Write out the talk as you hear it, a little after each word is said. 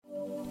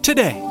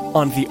Today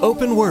on The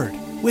Open Word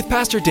with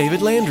Pastor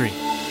David Landry.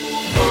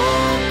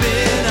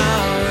 Open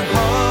our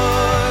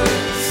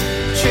hearts,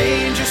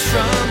 change us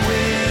from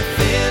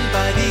within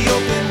by the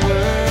open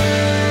word.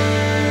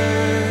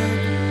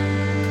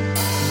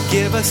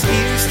 Give us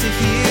ears to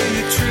hear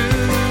your truth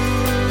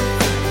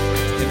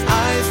and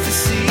eyes to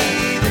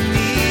see the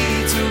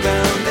needs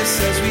around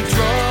us as we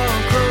draw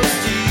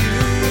close to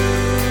you.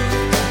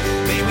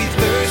 May we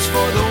thirst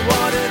for the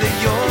water that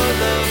your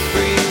love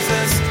brings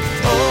us.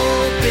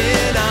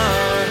 Open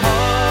our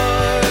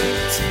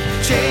hearts,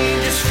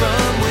 change us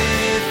from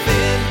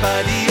within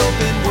by the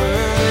open word.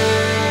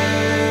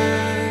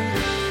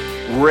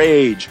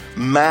 Rage,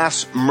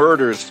 mass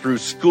murders through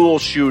school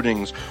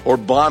shootings or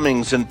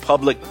bombings in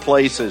public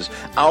places,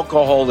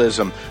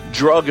 alcoholism,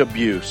 drug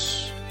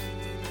abuse.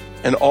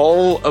 And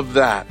all of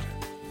that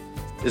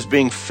is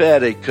being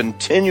fed a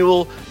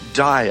continual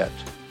diet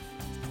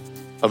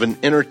of an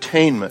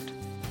entertainment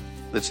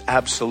that's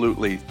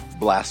absolutely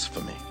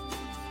blasphemy.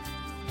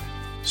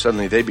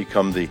 Suddenly they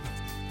become the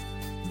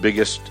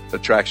biggest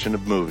attraction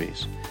of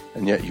movies.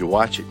 And yet you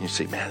watch it and you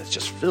say, man, it's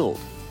just filled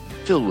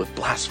with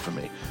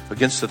blasphemy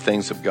against the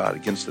things of God,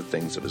 against the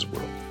things of His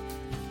world.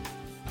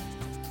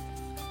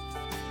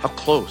 How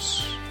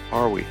close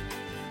are we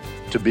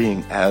to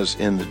being as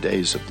in the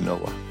days of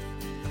Noah?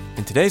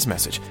 In today's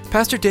message,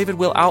 Pastor David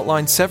will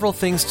outline several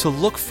things to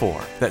look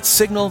for that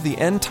signal the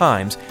end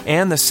times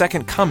and the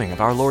second coming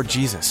of our Lord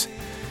Jesus.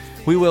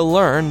 We will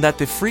learn that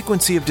the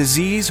frequency of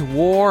disease,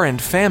 war,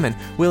 and famine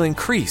will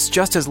increase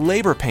just as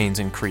labor pains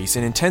increase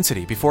in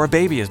intensity before a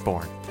baby is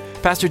born.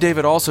 Pastor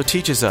David also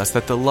teaches us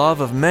that the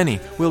love of many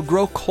will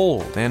grow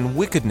cold and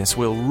wickedness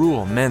will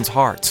rule men's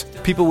hearts.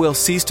 People will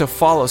cease to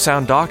follow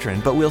sound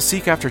doctrine, but will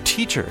seek after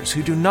teachers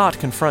who do not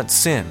confront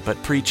sin,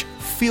 but preach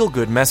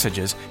feel-good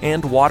messages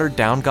and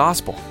watered-down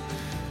gospel.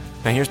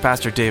 Now here's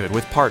Pastor David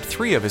with part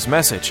 3 of his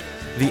message,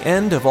 The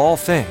End of All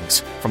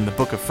Things, from the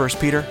book of 1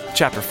 Peter,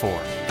 chapter 4. Open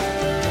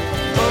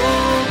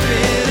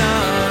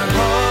our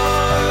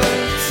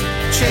hearts,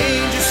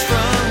 change us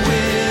from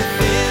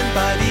within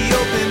by the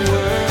open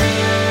word.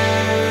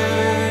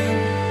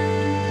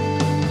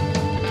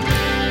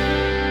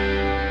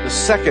 The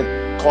second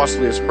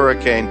costliest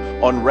hurricane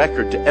on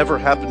record to ever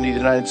happen to the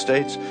United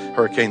States,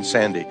 Hurricane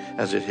Sandy,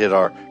 as it hit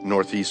our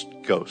northeast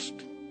coast.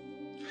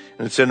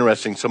 And it's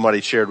interesting,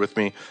 somebody shared with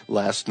me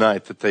last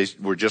night that they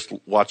were just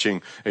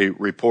watching a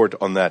report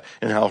on that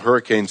and how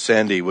Hurricane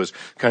Sandy was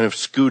kind of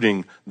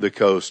scooting the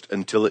coast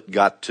until it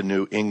got to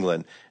New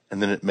England,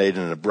 and then it made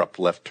an abrupt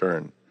left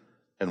turn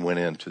and went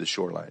into the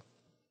shoreline.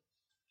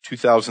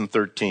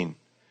 2013,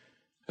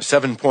 a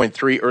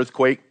 7.3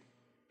 earthquake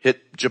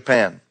hit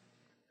Japan.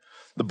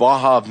 The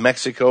Baja of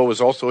Mexico was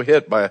also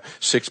hit by a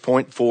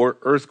 6.4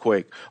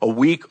 earthquake. A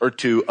week or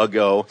two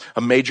ago,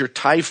 a major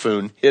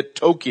typhoon hit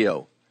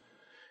Tokyo.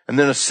 And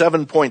then a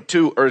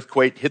 7.2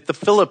 earthquake hit the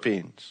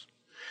Philippines.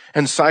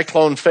 And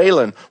Cyclone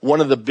Phelan,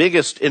 one of the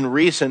biggest in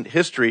recent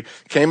history,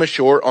 came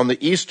ashore on the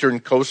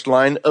eastern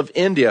coastline of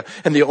India.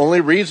 And the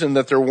only reason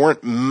that there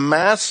weren't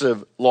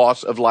massive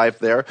loss of life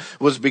there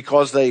was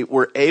because they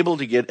were able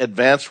to get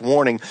advance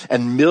warning,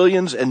 and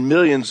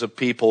millions of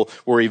people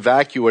were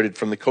evacuated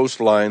from the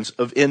coastlines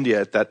of India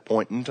at that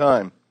point in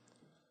time.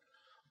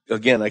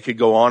 Again, I could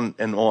go on,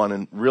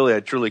 and really, I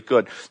truly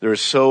could. There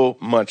is so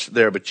much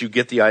there, but you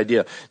get the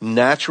idea.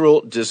 Natural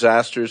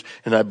disasters,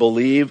 and I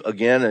believe,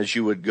 again, as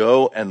you would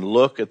go and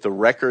look at the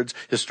records,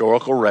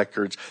 historical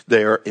records,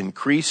 they are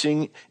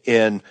increasing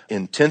in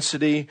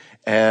intensity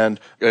and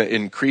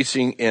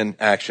increasing in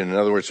action. In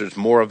other words, there's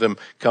more of them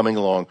coming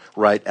along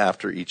right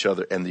after each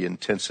other, and the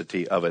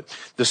intensity of it.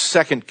 The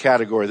second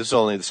category, this is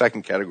only the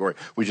second category.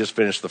 We just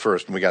finished the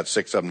first, and we got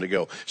 6 of them to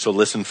go. So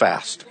listen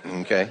fast,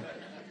 okay?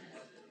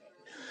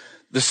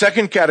 The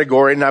second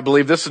category, and I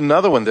believe this is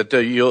another one that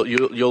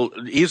you'll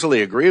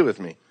easily agree with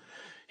me.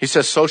 He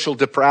says social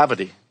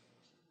depravity.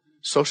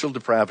 Social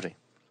depravity.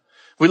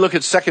 We look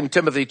at 2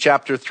 Timothy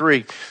chapter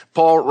 3.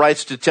 Paul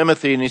writes to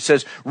Timothy and he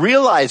says,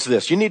 realize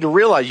this. You need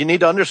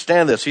to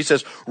understand this. He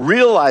says,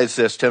 realize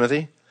this,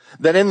 Timothy,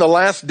 that in the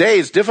last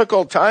days,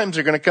 difficult times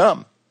are going to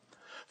come.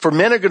 For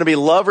men are going to be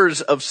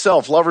lovers of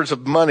self, lovers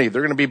of money.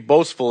 They're going to be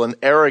boastful and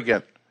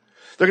arrogant.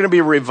 They're going to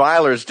be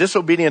revilers,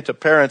 disobedient to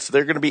parents.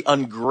 They're going to be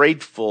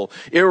ungrateful,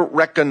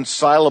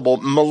 irreconcilable,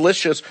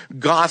 malicious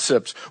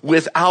gossips,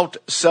 without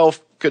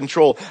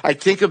self-control. I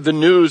think of the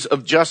news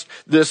of just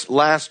this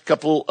last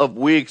couple of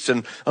weeks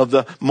and of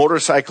the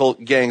motorcycle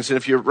gangs. And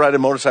if you ride a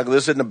motorcycle,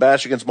 this isn't a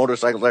bash against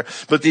motorcycles there,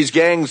 but these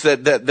gangs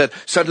that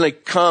suddenly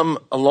come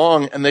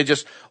along and they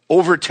just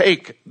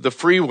overtake the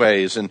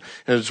freeways. And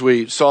as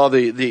we saw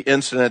the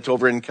incident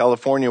over in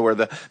California where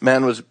the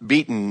man was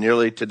beaten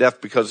nearly to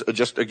death because of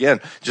just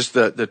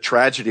the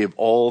tragedy of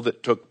all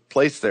that took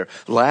place there.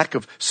 Lack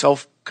of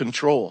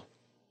self-control.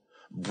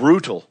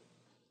 Brutal.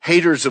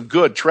 Haters of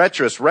good,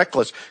 treacherous,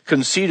 reckless,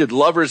 conceited,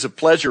 lovers of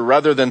pleasure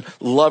rather than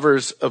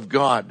lovers of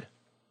God.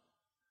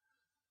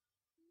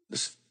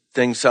 This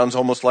thing sounds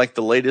almost like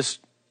the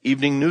latest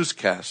evening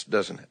newscast,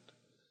 doesn't it?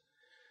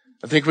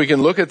 I think we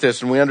can look at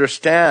this and we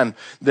understand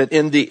that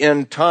in the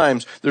end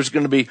times, there's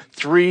going to be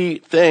three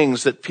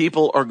things that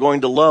people are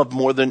going to love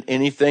more than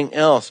anything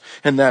else.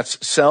 And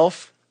that's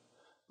self,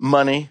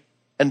 money,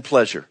 and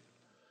pleasure.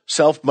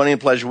 Self, money, and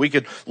pleasure. We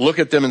could look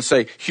at them and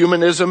say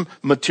humanism,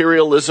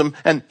 materialism,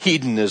 and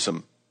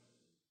hedonism.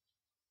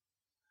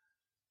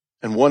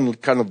 And one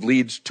kind of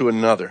leads to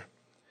another.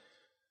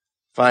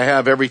 If I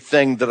have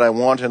everything that I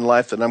want in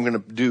life, then I'm going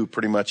to do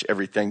pretty much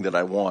everything that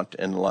I want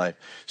in life.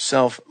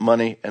 Self,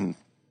 money, and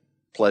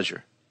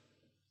pleasure.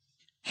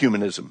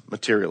 Humanism,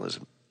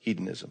 materialism,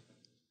 hedonism.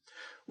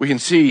 We can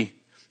see,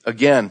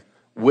 again,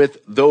 with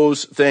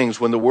those things,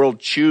 when the world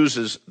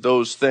chooses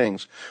those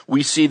things,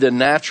 we see the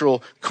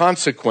natural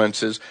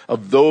consequences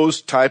of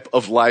those type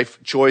of life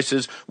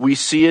choices. We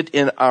see it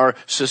in our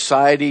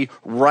society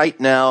right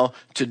now,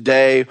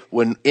 today,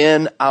 when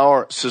in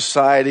our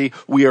society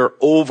we are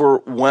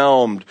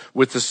overwhelmed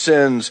with the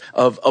sins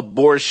of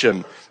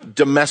abortion,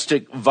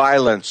 domestic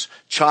violence,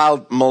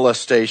 child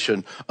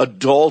molestation,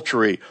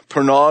 adultery,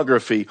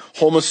 pornography,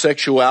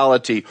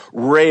 homosexuality,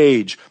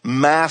 rage,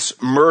 mass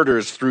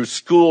murders through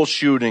school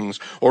shootings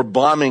or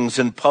bombings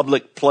in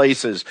public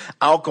places,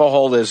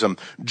 alcoholism,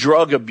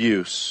 drug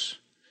abuse.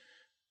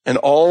 And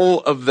all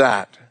of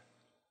that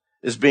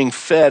is being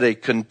fed a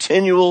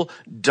continual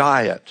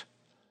diet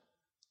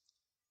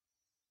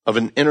of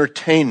an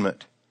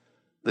entertainment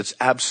that's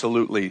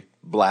absolutely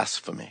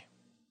blasphemy.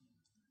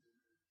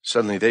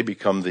 Suddenly they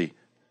become the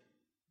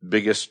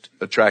biggest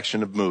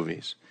attraction of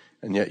movies.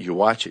 And yet you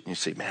watch it and you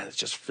say, man, it's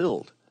just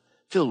filled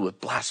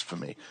with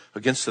blasphemy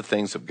against the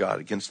things of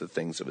God, against the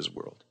things of his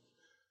world.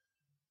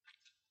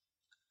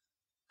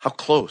 How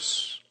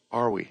close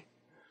are we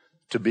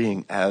to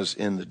being as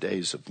in the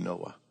days of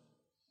Noah?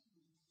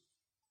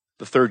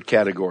 The third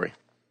category,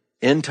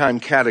 end time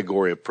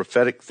category of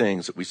prophetic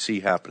things that we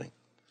see happening.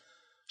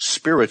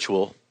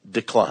 Spiritual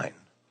decline.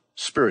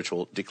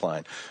 Spiritual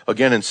decline.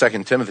 Again in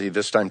 2 Timothy,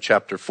 this time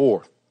chapter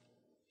 4.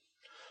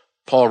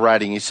 Paul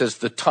writing, he says,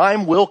 the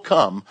time will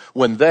come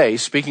when they,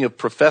 speaking of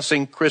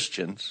professing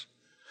Christians,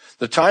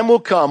 the time will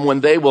come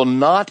when they will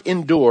not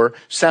endure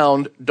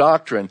sound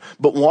doctrine,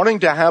 but wanting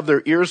to have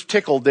their ears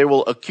tickled, they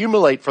will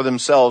accumulate for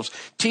themselves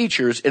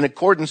teachers in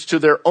accordance to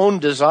their own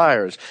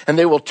desires, and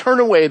they will turn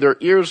away their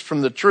ears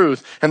from the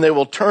truth, and they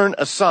will turn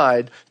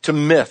aside to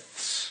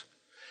myths.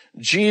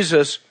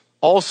 Jesus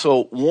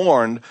also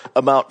warned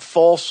about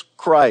false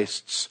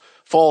Christs,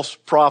 false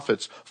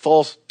prophets,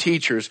 false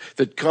teachers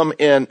that come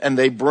in and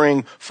they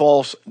bring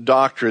false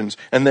doctrines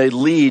and they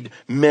lead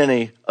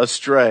many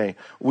astray.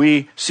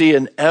 We see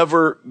an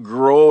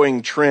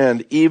ever-growing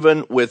trend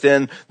even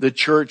within the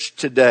church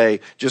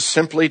today, just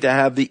simply to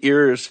have the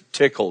ears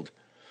tickled.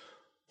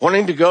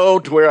 Wanting to go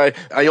to where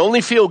I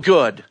only feel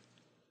good.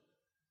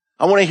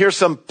 I want to hear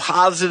some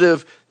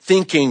positive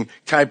thinking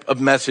type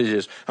of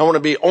messages. I want to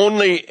be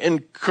only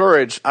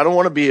encouraged. I don't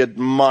want to be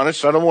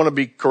admonished. I don't want to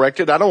be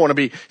corrected. I don't want to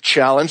be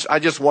challenged. I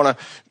just want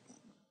to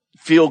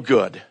feel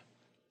good.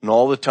 And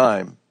all the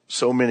time,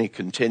 so many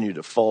continue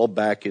to fall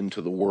back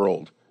into the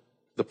world,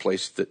 the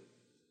place that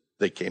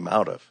they came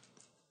out of.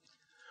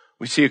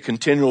 We see a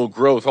continual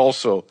growth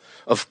also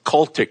of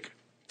cultic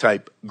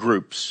type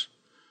groups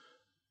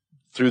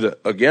through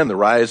the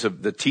rise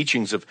of the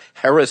teachings of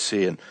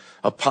heresy and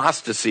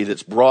apostasy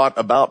that's brought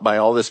about by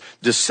all this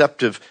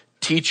deceptive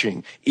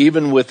teaching,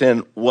 even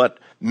within what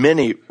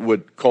many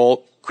would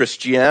call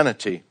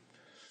Christianity.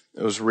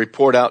 There was a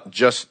report out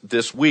just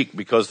this week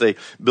because they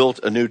built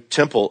a new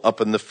temple up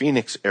in the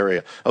Phoenix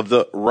area of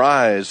the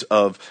rise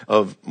of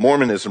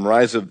Mormonism,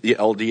 rise of the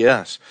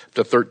LDS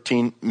to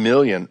 13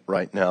 million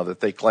right now that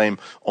they claim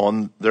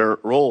on their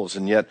rolls.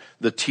 And yet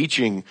the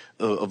teaching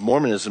of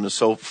Mormonism is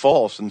so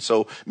false and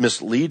so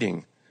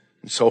misleading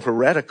and so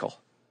heretical.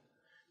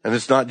 And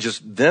it's not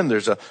just them.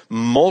 There's a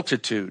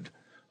multitude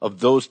of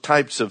those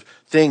types of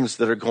things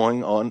that are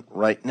going on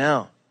right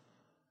now.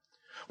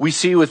 We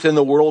see within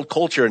the world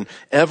culture an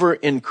ever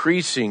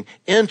increasing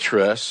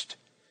interest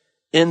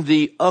in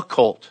the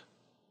occult.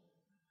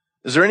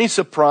 Is there any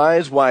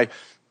surprise why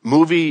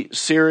movie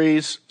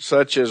series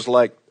such as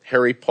like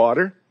Harry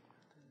Potter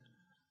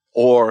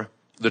or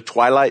the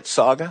Twilight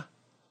Saga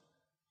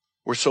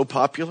were so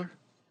popular?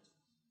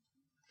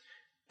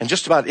 And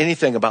just about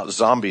anything about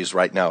zombies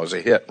right now is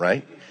a hit,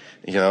 right?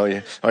 You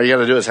know, all you got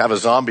to do is have a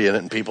zombie in it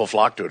and people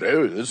flock to it.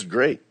 Oh, this is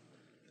great.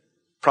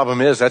 Problem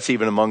is, that's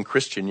even among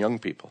Christian young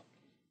people.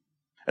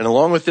 And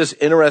along with this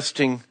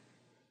interesting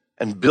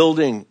and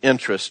building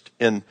interest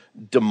in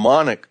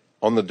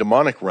on the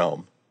demonic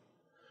realm,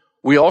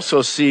 we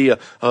also see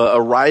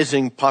a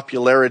rising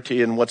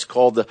popularity in what's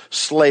called the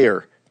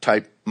Slayer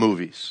type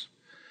movies.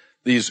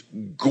 These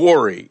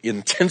gory,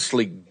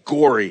 intensely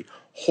gory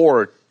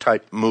horror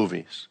type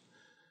movies.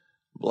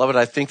 Beloved,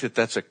 I think that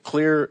that's a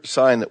clear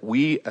sign that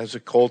we as a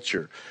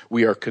culture,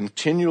 we are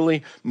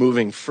continually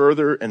moving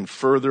further and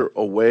further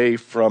away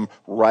from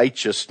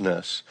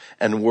righteousness,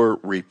 and we're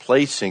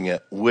replacing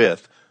it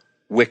with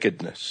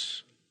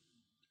wickedness.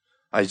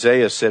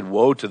 Isaiah said,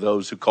 woe to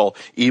those who call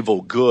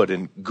evil good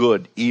and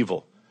good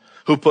evil,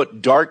 who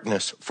put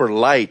darkness for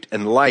light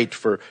and light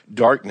for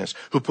darkness,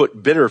 who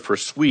put bitter for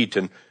sweet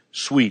and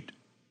sweet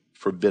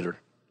for bitter.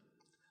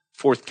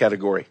 Fourth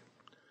category,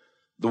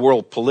 the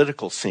world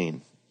political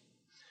scene.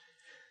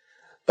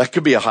 That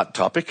could be a hot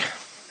topic.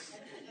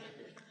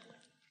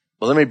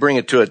 Well, let me bring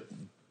it to a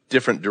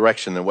different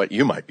direction than what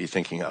you might be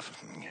thinking of.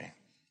 Okay.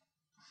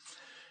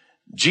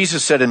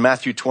 Jesus said in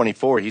Matthew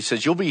 24, he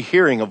says, you'll be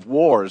hearing of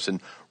wars and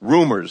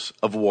rumors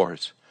of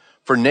wars.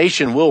 For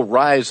nation will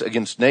rise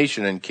against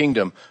nation and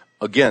kingdom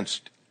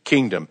against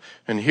kingdom.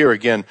 And here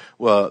again,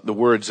 the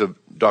words of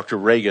Dr.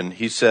 Reagan,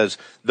 he says,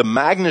 the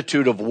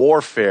magnitude of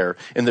warfare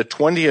in the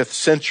 20th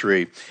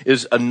century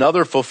is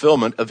another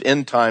fulfillment of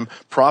end time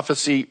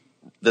prophecy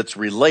that's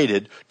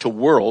related to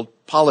world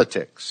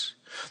politics.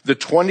 The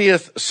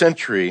 20th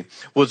century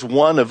was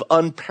one of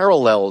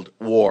unparalleled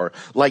war.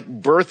 Like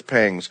birth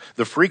pangs,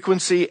 the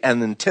frequency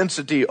and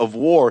intensity of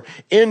war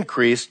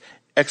increased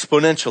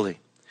exponentially.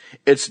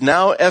 It's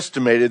now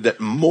estimated that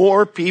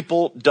more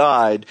people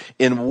died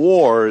in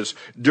wars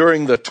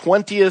during the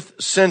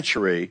 20th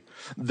century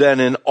than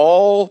in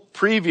all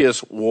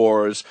previous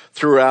wars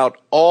throughout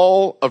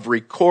all of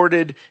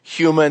recorded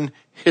human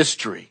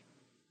history.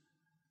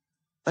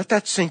 Let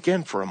that sink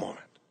in for a moment.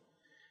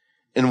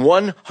 In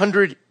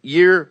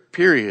 100-year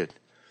period,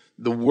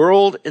 the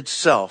world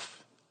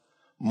itself,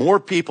 more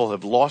people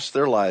have lost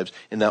their lives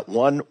in that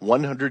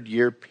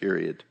 100-year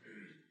period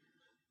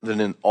than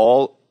in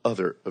all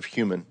other of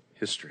human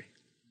history.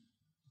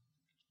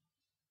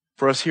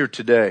 For us here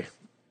today,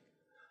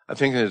 I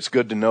think that it's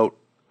good to note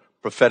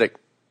prophetic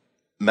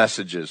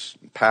messages,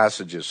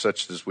 passages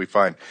such as we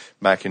find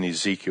back in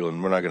Ezekiel,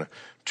 and we're not going to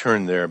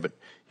turn there, but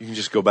you can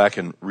just go back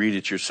and read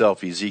it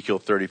yourself. Ezekiel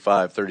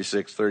 35,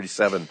 36,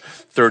 37,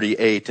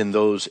 38, in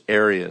those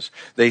areas.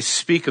 They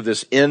speak of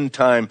this end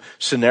time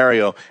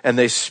scenario, and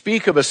they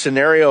speak of a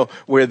scenario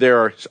where there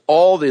are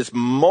all this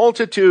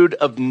multitude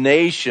of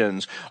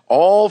nations,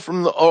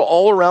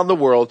 all around the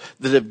world,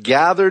 that have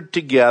gathered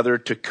together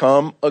to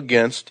come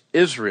against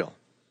Israel.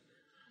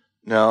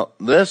 Now,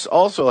 this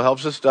also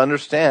helps us to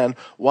understand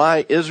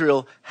why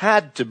Israel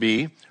had to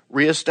be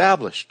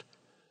reestablished.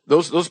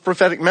 Those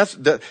prophetic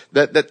messages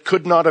that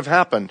could not have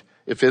happened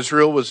if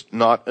Israel was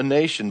not a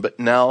nation, but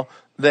now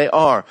they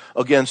are.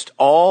 Against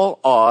all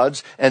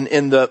odds and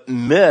in the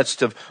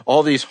midst of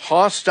all these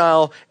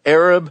hostile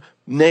Arab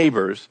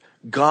neighbors,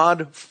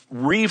 God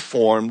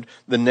reformed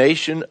the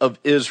nation of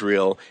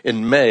Israel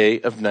in May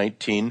of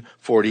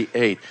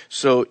 1948.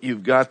 So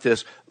you've got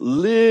this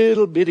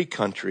little bitty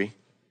country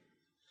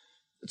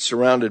that's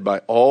surrounded by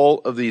all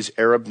of these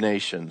Arab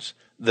nations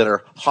that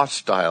are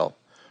hostile,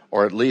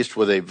 or at least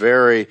with a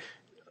very,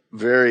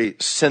 very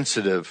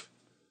sensitive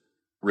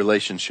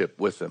relationship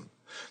with them.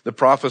 The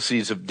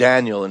prophecies of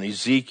Daniel and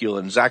Ezekiel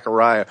and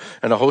Zechariah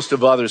and a host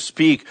of others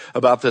speak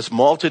about this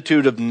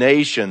multitude of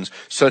nations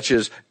such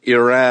as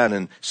Iran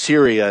and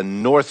Syria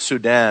and North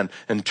Sudan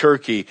and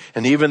Turkey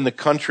and even the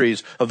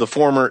countries of the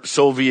former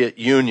Soviet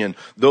Union,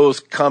 those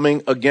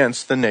coming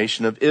against the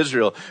nation of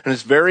Israel. And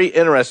it's very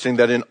interesting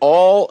that in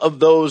all of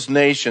those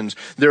nations,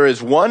 there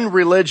is one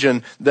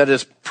religion that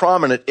is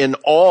prominent in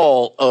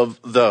all of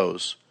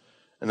those,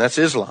 and that's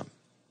Islam.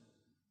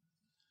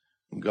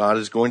 God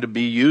is going to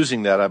be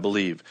using that, I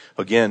believe,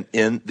 again,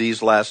 in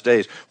these last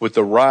days with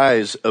the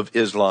rise of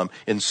Islam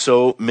in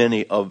so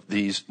many of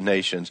these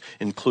nations,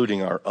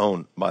 including our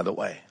own, by the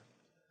way.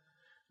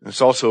 And it's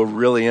also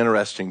really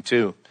interesting,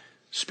 too,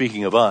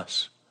 speaking of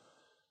us.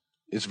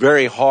 It's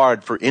very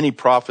hard for any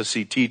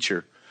prophecy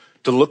teacher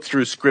to look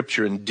through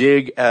Scripture and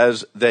dig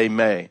as they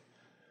may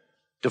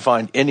to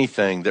find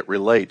anything that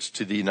relates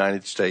to the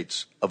United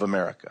States of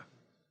America.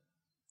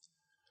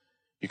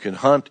 You can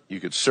hunt, you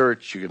can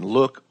search, you can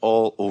look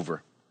all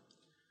over.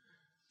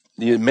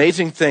 The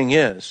amazing thing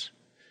is,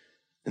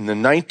 in the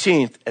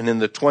 19th and in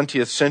the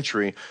 20th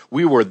century,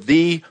 we were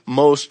the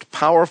most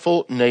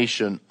powerful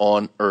nation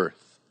on earth.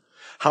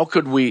 How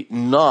could we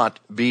not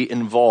be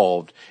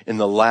involved in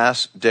the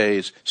last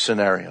days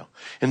scenario?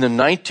 In the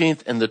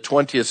 19th and the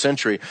 20th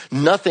century,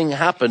 nothing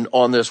happened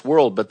on this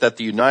world but that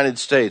the United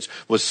States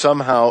was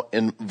somehow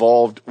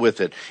involved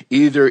with it,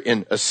 either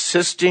in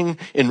assisting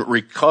in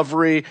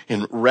recovery,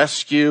 in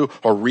rescue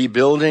or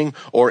rebuilding,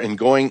 or in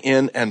going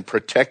in and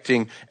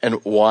protecting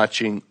and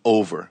watching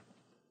over.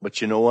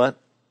 But you know what?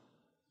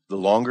 The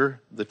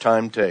longer the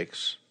time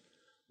takes,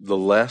 the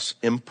less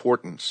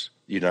importance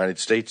the United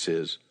States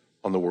is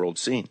on the world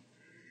scene.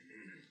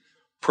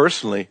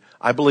 Personally,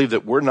 I believe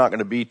that we're not going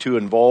to be too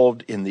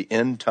involved in the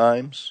end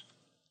times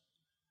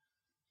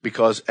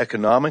because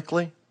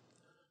economically,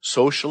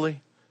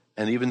 socially,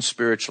 and even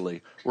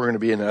spiritually, we're going to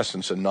be, in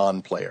essence, a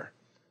non-player.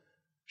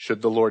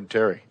 Should the Lord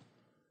tarry,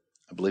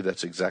 I believe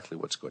that's exactly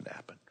what's going to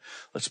happen.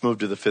 Let's move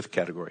to the fifth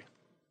category.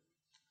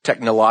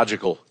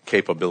 Technological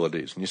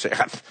capabilities. And you say,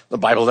 the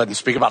Bible doesn't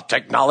speak about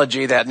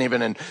technology. They hadn't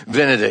even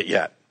invented it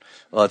yet.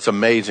 Well, it's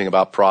amazing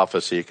about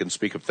prophecy. It can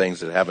speak of things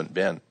that haven't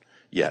been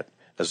yet,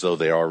 as though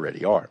they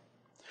already are.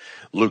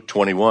 Luke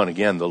 21,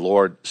 again, the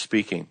Lord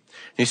speaking.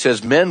 He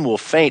says, men will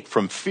faint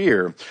from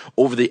fear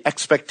over the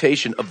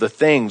expectation of the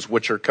things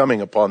which are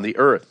coming upon the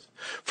earth.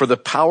 For the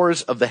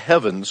powers of the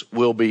heavens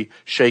will be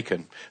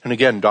shaken. And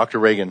again, Dr.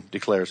 Reagan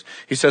declares,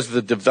 he says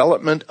the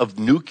development of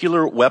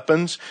nuclear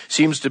weapons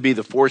seems to be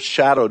the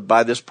foreshadowed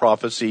by this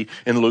prophecy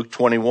in Luke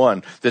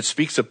 21 that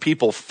speaks of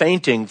people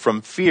fainting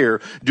from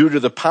fear due to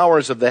the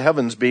powers of the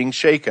heavens being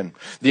shaken.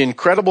 The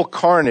incredible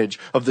carnage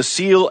of the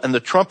seal and the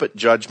trumpet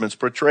judgments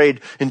portrayed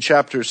in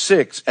chapters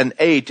 6 and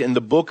 8 in the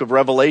book of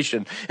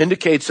Revelation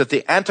indicates that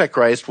the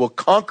Antichrist will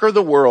conquer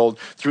the world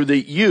through the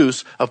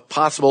use of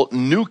possible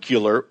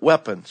nuclear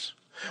weapons.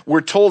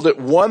 We're told that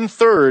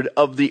 1/3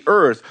 of the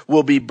earth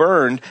will be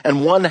burned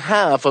and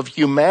 1/2 of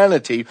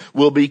humanity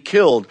will be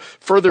killed.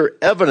 Further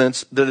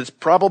evidence that it's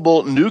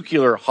probable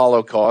nuclear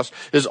holocaust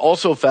is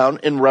also found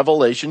in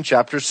Revelation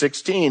chapter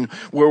 16,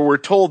 where we're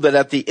told that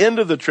at the end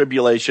of the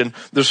tribulation,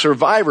 the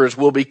survivors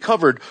will be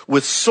covered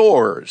with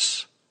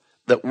sores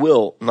that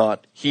will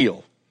not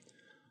heal,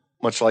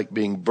 much like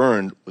being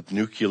burned with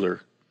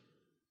nuclear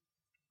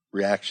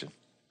reaction.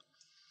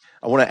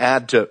 I want to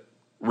add to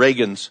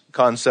Reagan's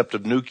concept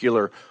of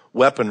nuclear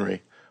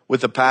weaponry with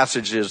the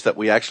passages that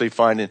we actually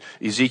find in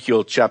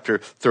Ezekiel chapter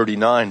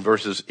 39,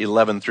 verses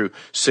 11 through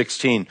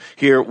 16.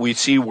 Here we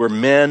see where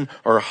men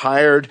are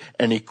hired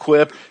and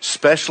equipped,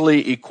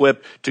 specially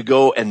equipped to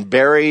go and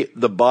bury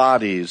the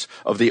bodies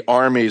of the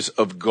armies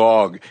of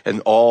Gog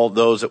and all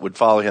those that would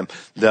follow him,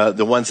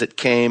 the ones that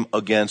came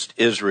against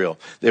Israel.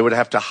 They would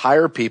have to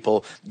hire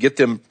people, get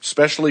them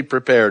specially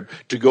prepared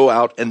to go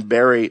out and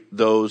bury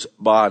those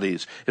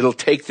bodies. It'll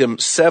take them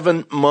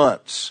 7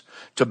 months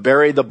to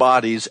bury the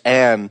bodies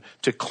and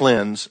to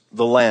cleanse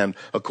the land,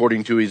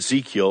 according to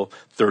Ezekiel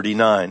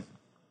 39.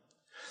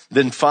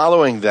 Then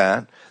following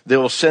that, they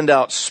will send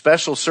out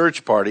special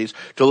search parties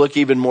to look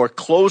even more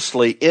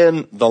closely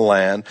in the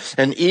land.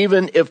 And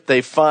even if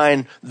they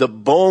find the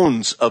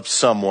bones of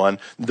someone,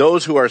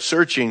 those who are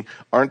searching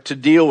aren't to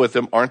deal with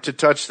them, aren't to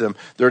touch them.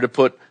 They're to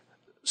put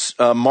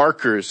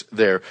markers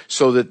there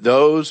so that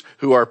those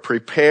who are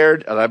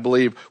prepared, and I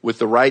believe with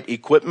the right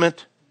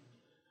equipment,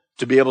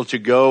 to be able to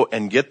go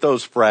and get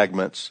those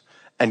fragments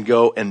and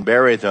go and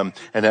bury them.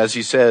 And as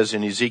he says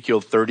in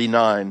Ezekiel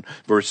 39,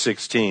 verse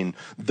 16,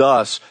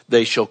 thus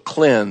they shall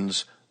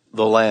cleanse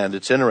the land.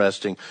 It's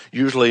interesting.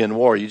 Usually in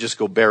war, you just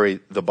go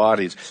bury the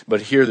bodies.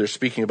 But here they're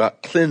speaking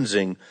about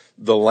cleansing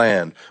the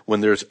land.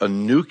 When there's a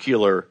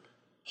nuclear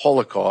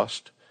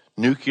holocaust,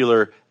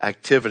 nuclear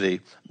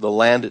activity, the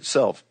land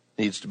itself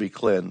needs to be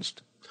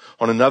cleansed.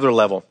 On another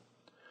level,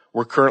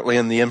 we're currently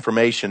in the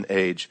information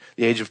age,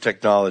 the age of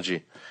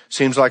technology.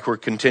 Seems like we're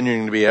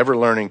continuing to be ever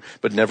learning,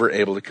 but never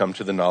able to come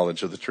to the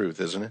knowledge of the truth,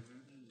 isn't it?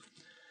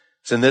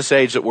 It's in this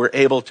age that we're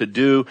able to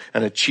do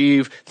and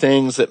achieve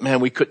things that,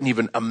 man, we couldn't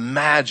even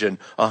imagine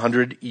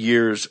 100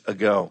 years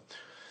ago.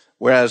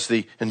 Whereas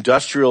the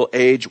industrial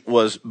age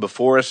was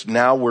before us,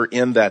 now we're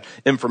in that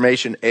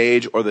information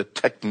age or the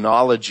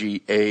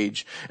technology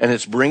age, and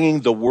it's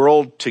bringing the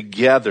world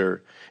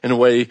together in a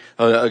way,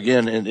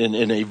 again,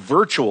 in a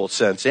virtual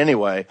sense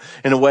anyway,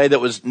 in a way that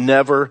was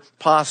never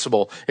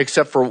possible,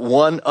 except for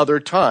one other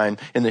time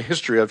in the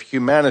history of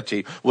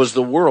humanity was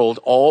the world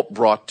all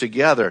brought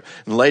together.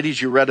 And ladies,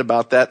 you read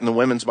about that in the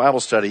women's Bible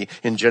study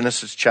in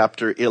Genesis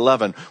chapter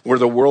 11, where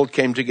the world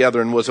came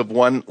together and was of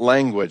one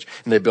language.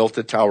 And they built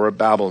the Tower of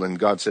Babel, and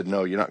God said,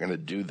 no, you're not going to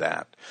do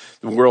that.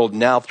 The world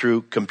now,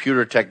 through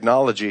computer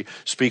technology,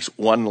 speaks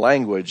one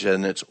language,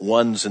 and it's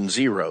ones and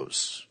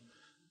zeros.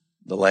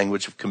 The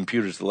language of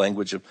computers, the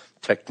language of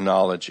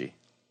technology.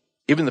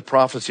 Even the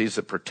prophecies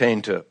that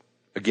pertain to,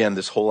 again,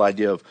 this whole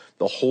idea of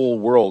the whole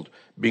world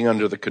being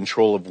under the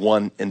control of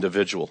one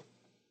individual.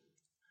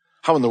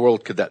 How in the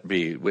world could that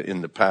be?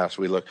 In the past,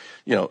 we look,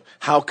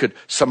 how could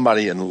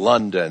somebody in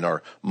London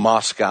or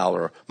Moscow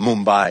or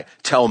Mumbai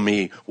tell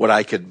me what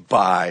I could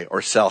buy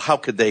or sell? How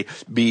could they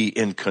be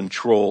in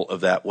control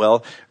of that?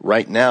 Well,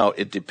 right now,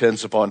 it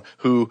depends upon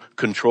who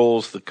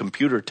controls the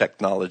computer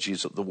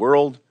technologies of the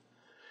world.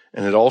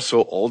 And it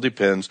also all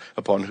depends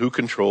upon who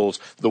controls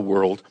the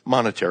world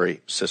monetary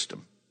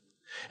system.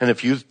 And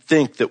if you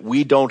think that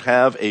we don't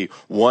have a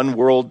one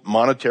world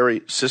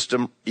monetary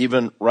system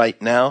even right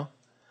now,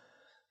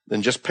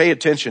 then just pay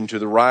attention to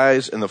the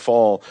rise and the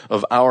fall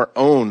of our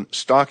own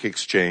stock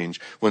exchange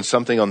when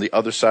something on the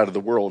other side of the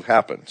world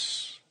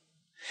happens.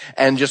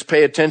 And just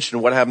pay attention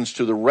to what happens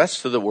to the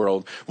rest of the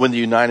world when the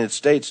United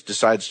States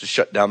decides to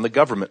shut down the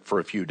government for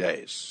a few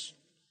days.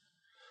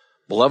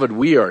 Beloved,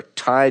 we are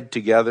tied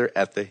together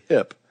at the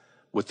hip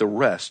with the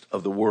rest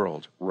of the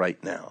world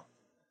right now.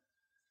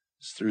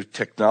 It's through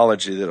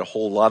technology that a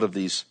whole lot of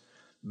these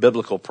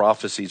biblical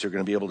prophecies are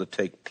going to be able to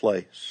take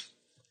place.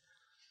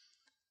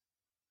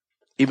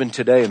 Even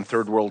today in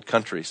third world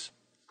countries,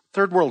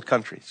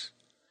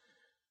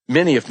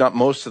 many, if not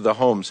most of the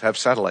homes have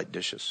satellite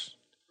dishes.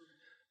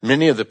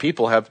 Many of the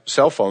people have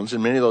cell phones,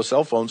 and many of those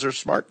cell phones are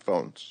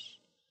smartphones.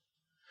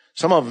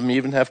 Some of them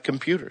even have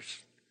computers.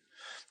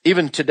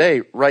 Even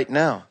today, right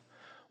now,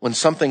 when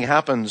something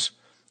happens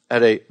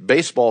at a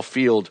baseball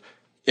field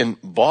in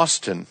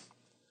Boston,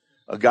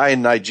 A guy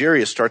in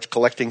Nigeria starts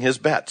collecting his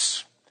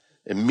bets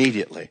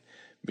immediately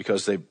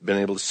because they've been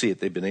able to see it.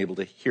 They've been able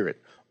to hear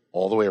it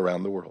all the way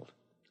around the world.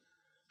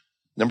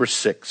 Number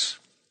 6,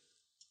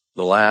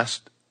 the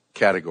last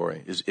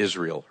category is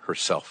Israel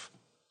herself.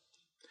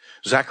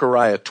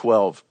 Zechariah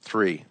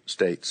 12:3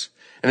 states,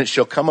 "And it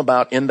shall come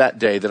about in that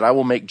day that I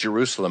will make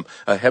Jerusalem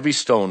a heavy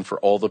stone for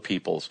all the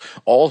peoples.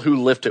 All who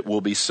lift it will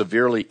be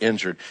severely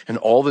injured, and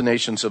all the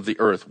nations of the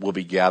earth will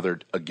be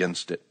gathered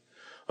against it."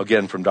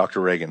 Again from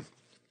Dr. Reagan.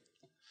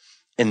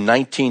 In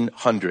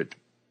 1900,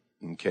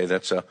 okay,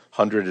 that's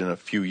 100 and a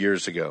few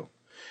years ago.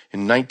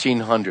 In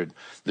 1900,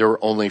 there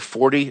were only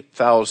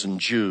 40,000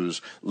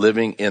 Jews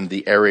living in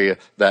the area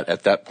that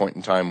at that point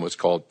in time was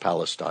called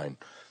Palestine.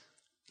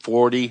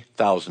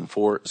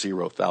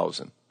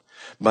 40,000.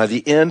 By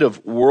the end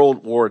of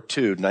World War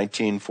II,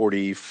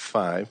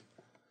 1945,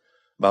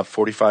 about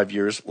 45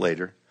 years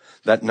later,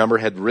 that number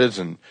had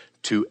risen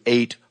to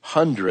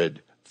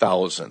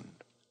 800,000.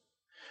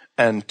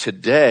 And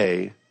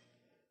today,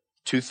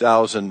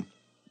 2000,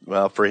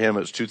 well, for him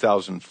it was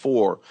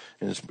 2004,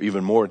 and it's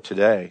even more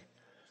today.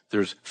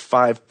 There's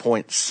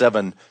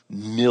 5.7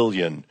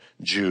 million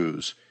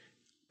Jews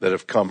that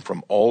have come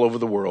from all over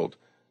the world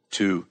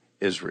to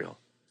Israel.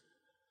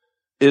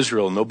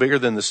 Israel, no bigger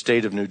than the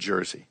state of New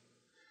Jersey,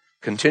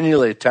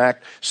 continually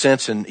attacked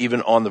since and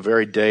even on the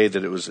very day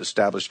that it was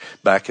established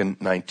back in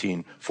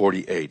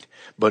 1948.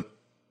 But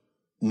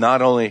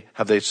not only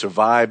have they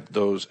survived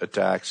those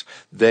attacks,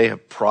 they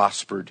have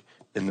prospered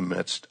in the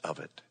midst of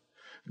it.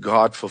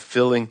 God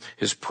fulfilling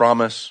his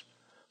promise,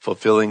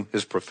 fulfilling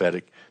his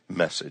prophetic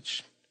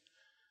message.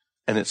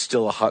 And it's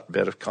still a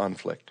hotbed of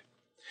conflict.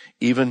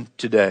 Even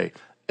today,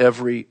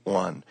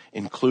 everyone,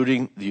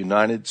 including the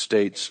United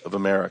States of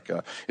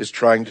America, is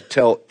trying to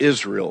tell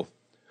Israel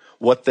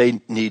what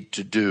they need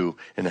to do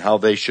and how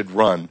they should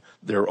run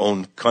their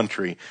own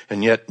country.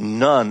 And yet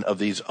none of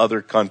these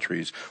other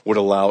countries would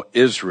allow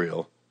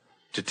Israel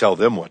to tell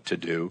them what to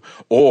do,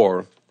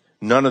 or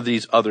none of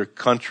these other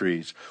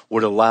countries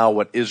would allow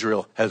what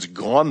Israel has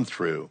gone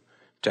through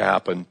to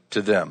happen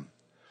to them.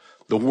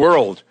 The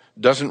world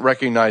doesn't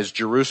recognize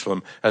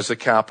Jerusalem as the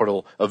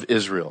capital of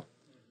Israel,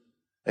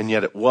 and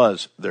yet it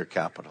was their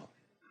capital.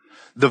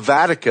 The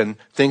Vatican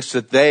thinks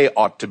that they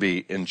ought to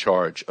be in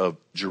charge of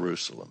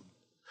Jerusalem.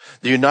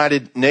 The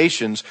United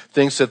Nations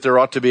thinks that there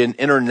ought to be an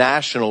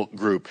international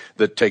group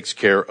that takes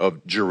care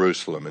of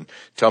Jerusalem. And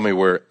tell me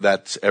where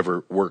that's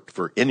ever worked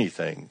for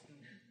anything.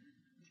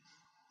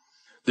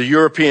 The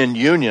European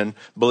Union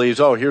believes,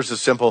 oh, here's a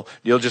simple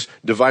deal, just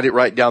divide it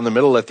right down the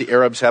middle, let the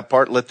Arabs have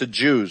part, let the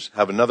Jews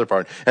have another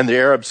part. And the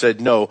Arabs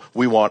said, no,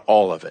 we want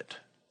all of it.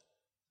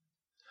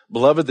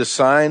 Beloved, the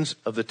signs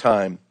of the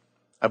time,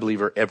 I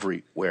believe, are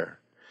everywhere.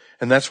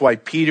 And that's why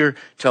Peter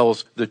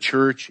tells the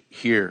church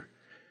here,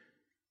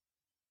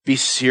 be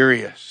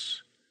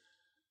serious,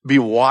 be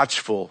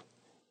watchful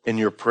in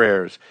your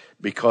prayers,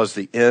 because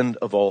the end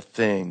of all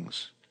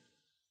things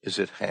is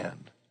at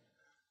hand.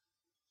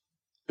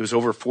 It was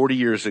over 40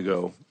 years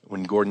ago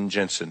when Gordon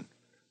Jensen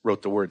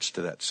wrote the words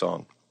to that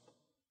song.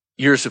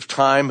 Years of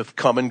time have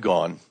come and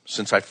gone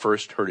since I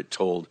first heard it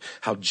told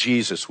how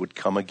Jesus would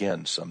come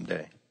again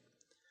someday.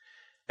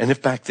 And if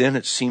back then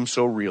it seemed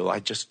so real, I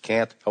just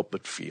can't help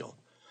but feel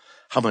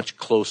how much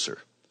closer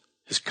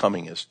his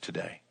coming is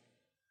today.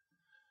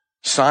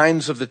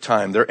 Signs of the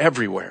time, they're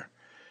everywhere.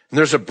 And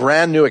there's a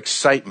brand new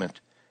excitement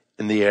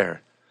in the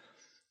air.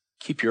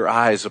 Keep your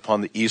eyes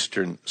upon the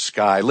eastern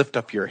sky. Lift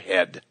up your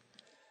head.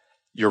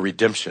 Your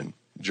redemption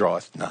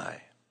draweth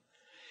nigh.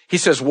 He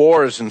says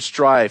wars and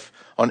strife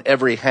on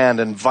every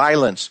hand and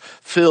violence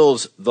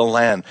fills the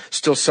land.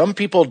 Still, some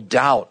people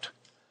doubt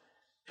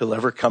he'll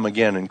ever come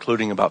again,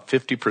 including about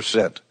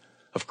 50%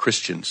 of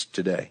Christians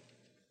today.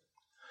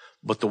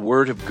 But the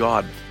word of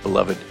God,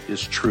 beloved,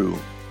 is true.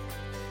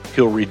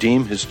 He'll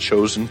redeem his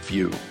chosen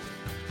few.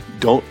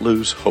 Don't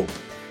lose hope.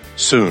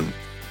 Soon,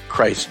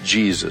 Christ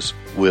Jesus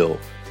will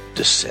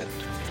descend.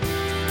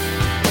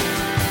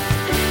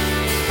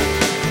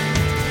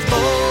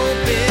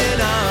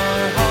 Open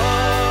our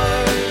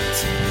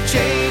hearts,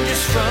 change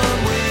us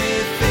from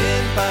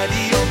within by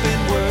the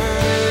open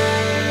word.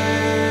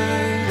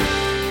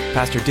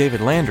 Pastor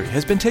David Landry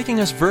has been taking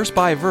us verse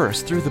by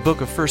verse through the book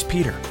of 1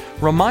 Peter,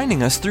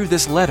 reminding us through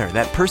this letter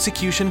that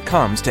persecution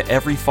comes to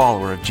every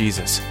follower of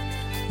Jesus.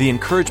 The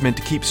encouragement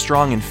to keep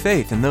strong in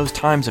faith in those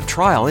times of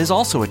trial is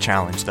also a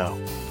challenge, though.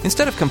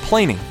 Instead of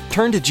complaining,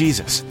 turn to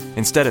Jesus.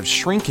 Instead of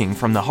shrinking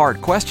from the hard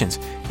questions,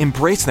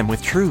 embrace them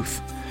with truth.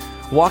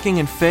 Walking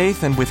in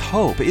faith and with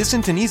hope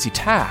isn't an easy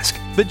task,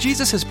 but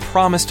Jesus has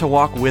promised to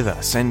walk with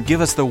us and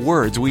give us the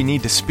words we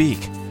need to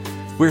speak.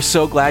 We're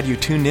so glad you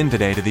tuned in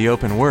today to the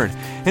Open Word,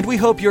 and we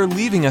hope you're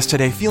leaving us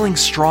today feeling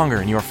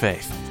stronger in your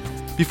faith.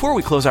 Before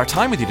we close our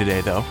time with you today,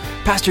 though,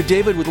 Pastor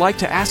David would like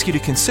to ask you to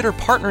consider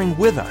partnering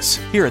with us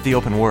here at the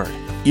Open Word.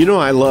 You know,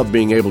 I love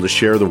being able to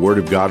share the Word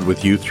of God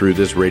with you through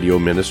this radio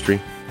ministry.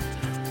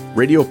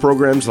 Radio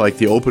programs like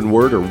the Open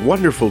Word are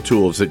wonderful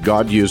tools that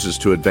God uses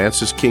to advance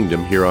His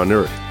kingdom here on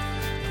earth.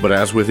 But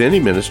as with any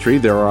ministry,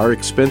 there are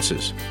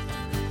expenses.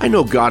 I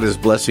know God is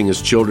blessing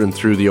His children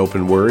through the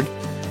open word,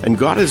 and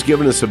God has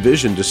given us a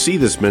vision to see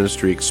this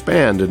ministry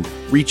expand and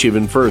reach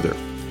even further.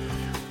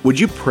 Would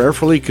you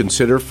prayerfully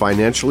consider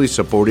financially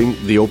supporting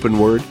the open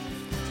word?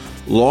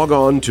 Log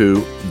on to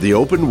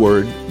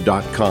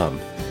theopenword.com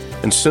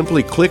and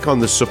simply click on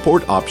the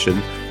support option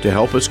to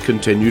help us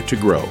continue to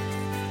grow.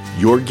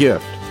 Your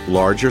gift,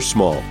 large or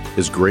small,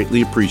 is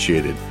greatly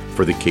appreciated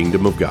for the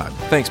kingdom of God.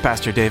 Thanks,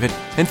 Pastor David,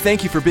 and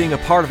thank you for being a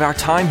part of our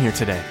time here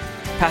today.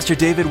 Pastor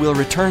David will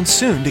return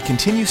soon to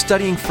continue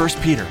studying 1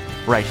 Peter,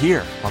 right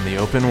here on the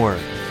Open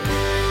Word.